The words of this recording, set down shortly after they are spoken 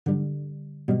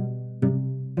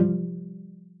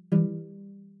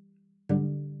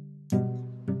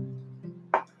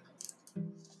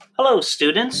Hello,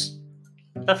 students.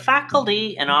 The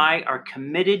faculty and I are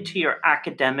committed to your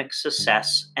academic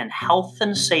success and health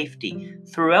and safety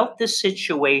throughout this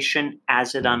situation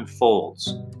as it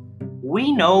unfolds.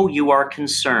 We know you are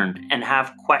concerned and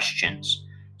have questions.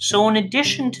 So in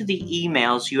addition to the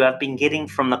emails you have been getting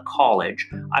from the college,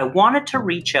 I wanted to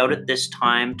reach out at this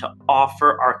time to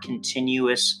offer our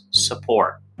continuous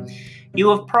support. You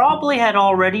have probably had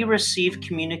already received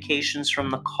communications from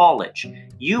the college.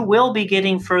 You will be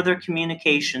getting further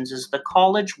communications as the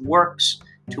college works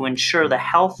to ensure the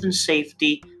health and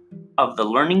safety of the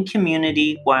learning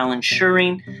community while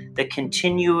ensuring the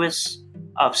continuous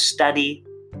of study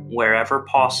wherever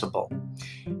possible.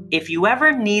 If you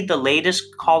ever need the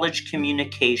latest college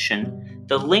communication,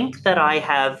 the link that I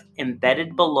have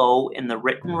embedded below in the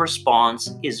written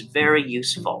response is very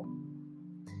useful.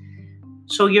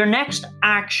 So your next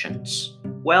actions.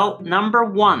 Well, number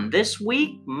 1, this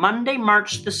week, Monday,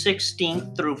 March the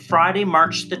 16th through Friday,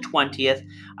 March the 20th,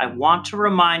 I want to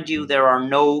remind you there are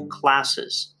no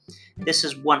classes. This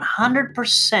is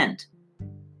 100%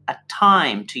 a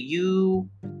time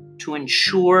to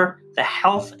ensure the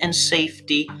health and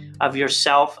safety of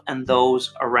yourself and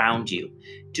those around you.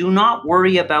 Do not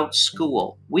worry about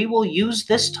school. We will use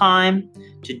this time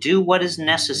to do what is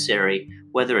necessary,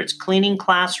 whether it's cleaning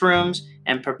classrooms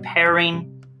and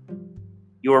preparing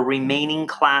your remaining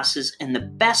classes in the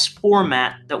best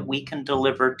format that we can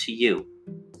deliver to you.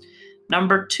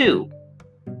 Number 2,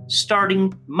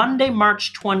 starting Monday,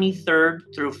 March 23rd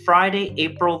through Friday,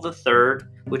 April the 3rd,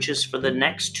 which is for the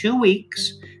next 2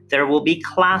 weeks, there will be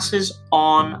classes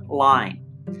online.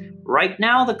 Right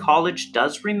now, the college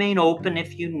does remain open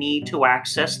if you need to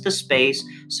access the space,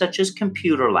 such as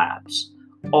computer labs.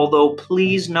 Although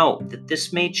please note that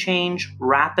this may change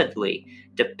rapidly,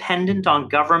 dependent on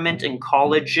government and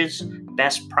colleges'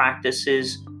 best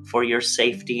practices for your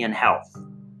safety and health.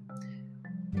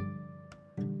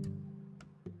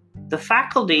 The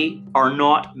faculty are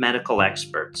not medical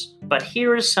experts, but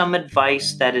here is some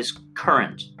advice that is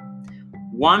current.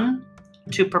 1,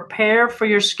 to prepare for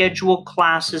your scheduled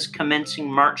classes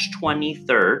commencing March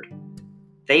 23rd,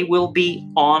 they will be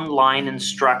online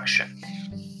instruction.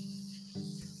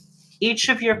 Each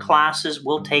of your classes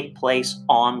will take place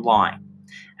online.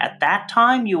 At that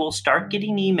time, you will start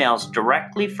getting emails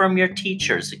directly from your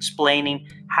teachers explaining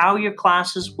how your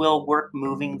classes will work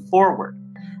moving forward.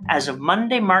 As of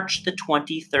Monday, March the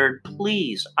 23rd,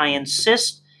 please, I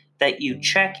insist that you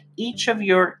check each of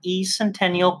your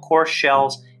eCentennial course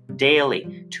shells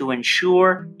daily to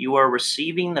ensure you are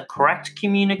receiving the correct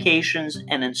communications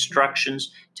and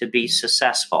instructions to be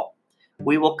successful.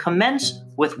 We will commence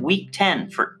with week 10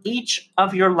 for each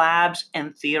of your labs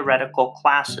and theoretical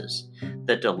classes.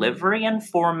 The delivery and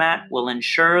format will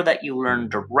ensure that you learn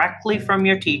directly from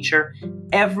your teacher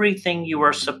everything you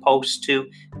are supposed to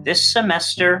this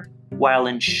semester while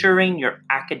ensuring your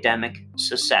academic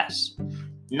success.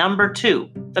 Number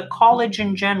 2, the college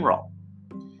in general.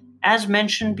 As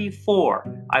mentioned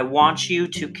before, I want you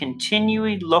to continue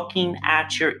looking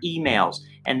at your emails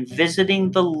and visiting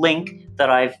the link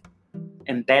that I've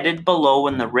embedded below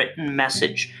in the written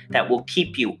message that will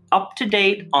keep you up to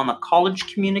date on the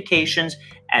college communications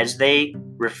as they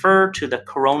refer to the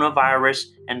coronavirus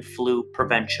and flu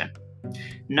prevention.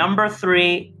 Number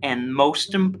 3, and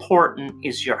most important,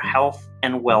 is your health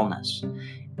and wellness.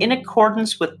 In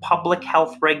accordance with public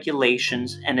health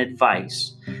regulations and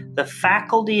advice, the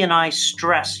faculty and I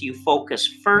stress you focus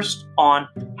first on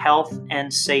health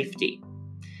and safety.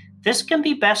 This can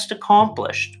be best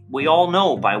accomplished, we all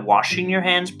know, by washing your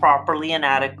hands properly and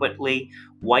adequately,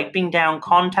 wiping down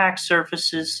contact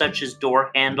surfaces such as door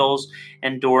handles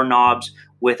and doorknobs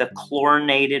with a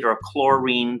chlorinated or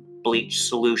chlorine bleach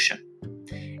solution.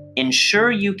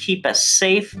 Ensure you keep a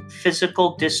safe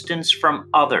physical distance from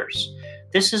others.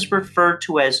 This is referred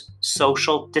to as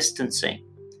social distancing.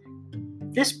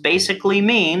 This basically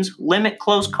means limit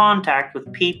close contact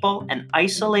with people and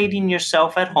isolating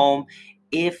yourself at home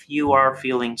if you are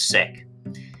feeling sick.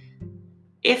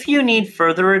 If you need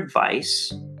further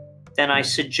advice, then I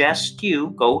suggest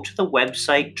you go to the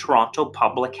website Toronto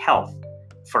Public Health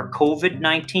for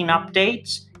COVID-19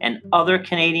 updates and other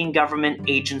Canadian government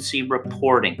agency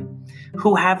reporting,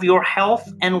 who have your health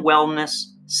and wellness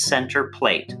center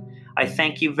plate. I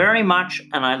thank you very much,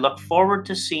 and I look forward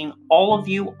to seeing all of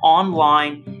you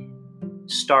online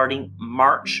starting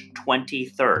March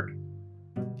 23rd.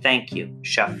 Thank you,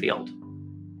 Sheffield.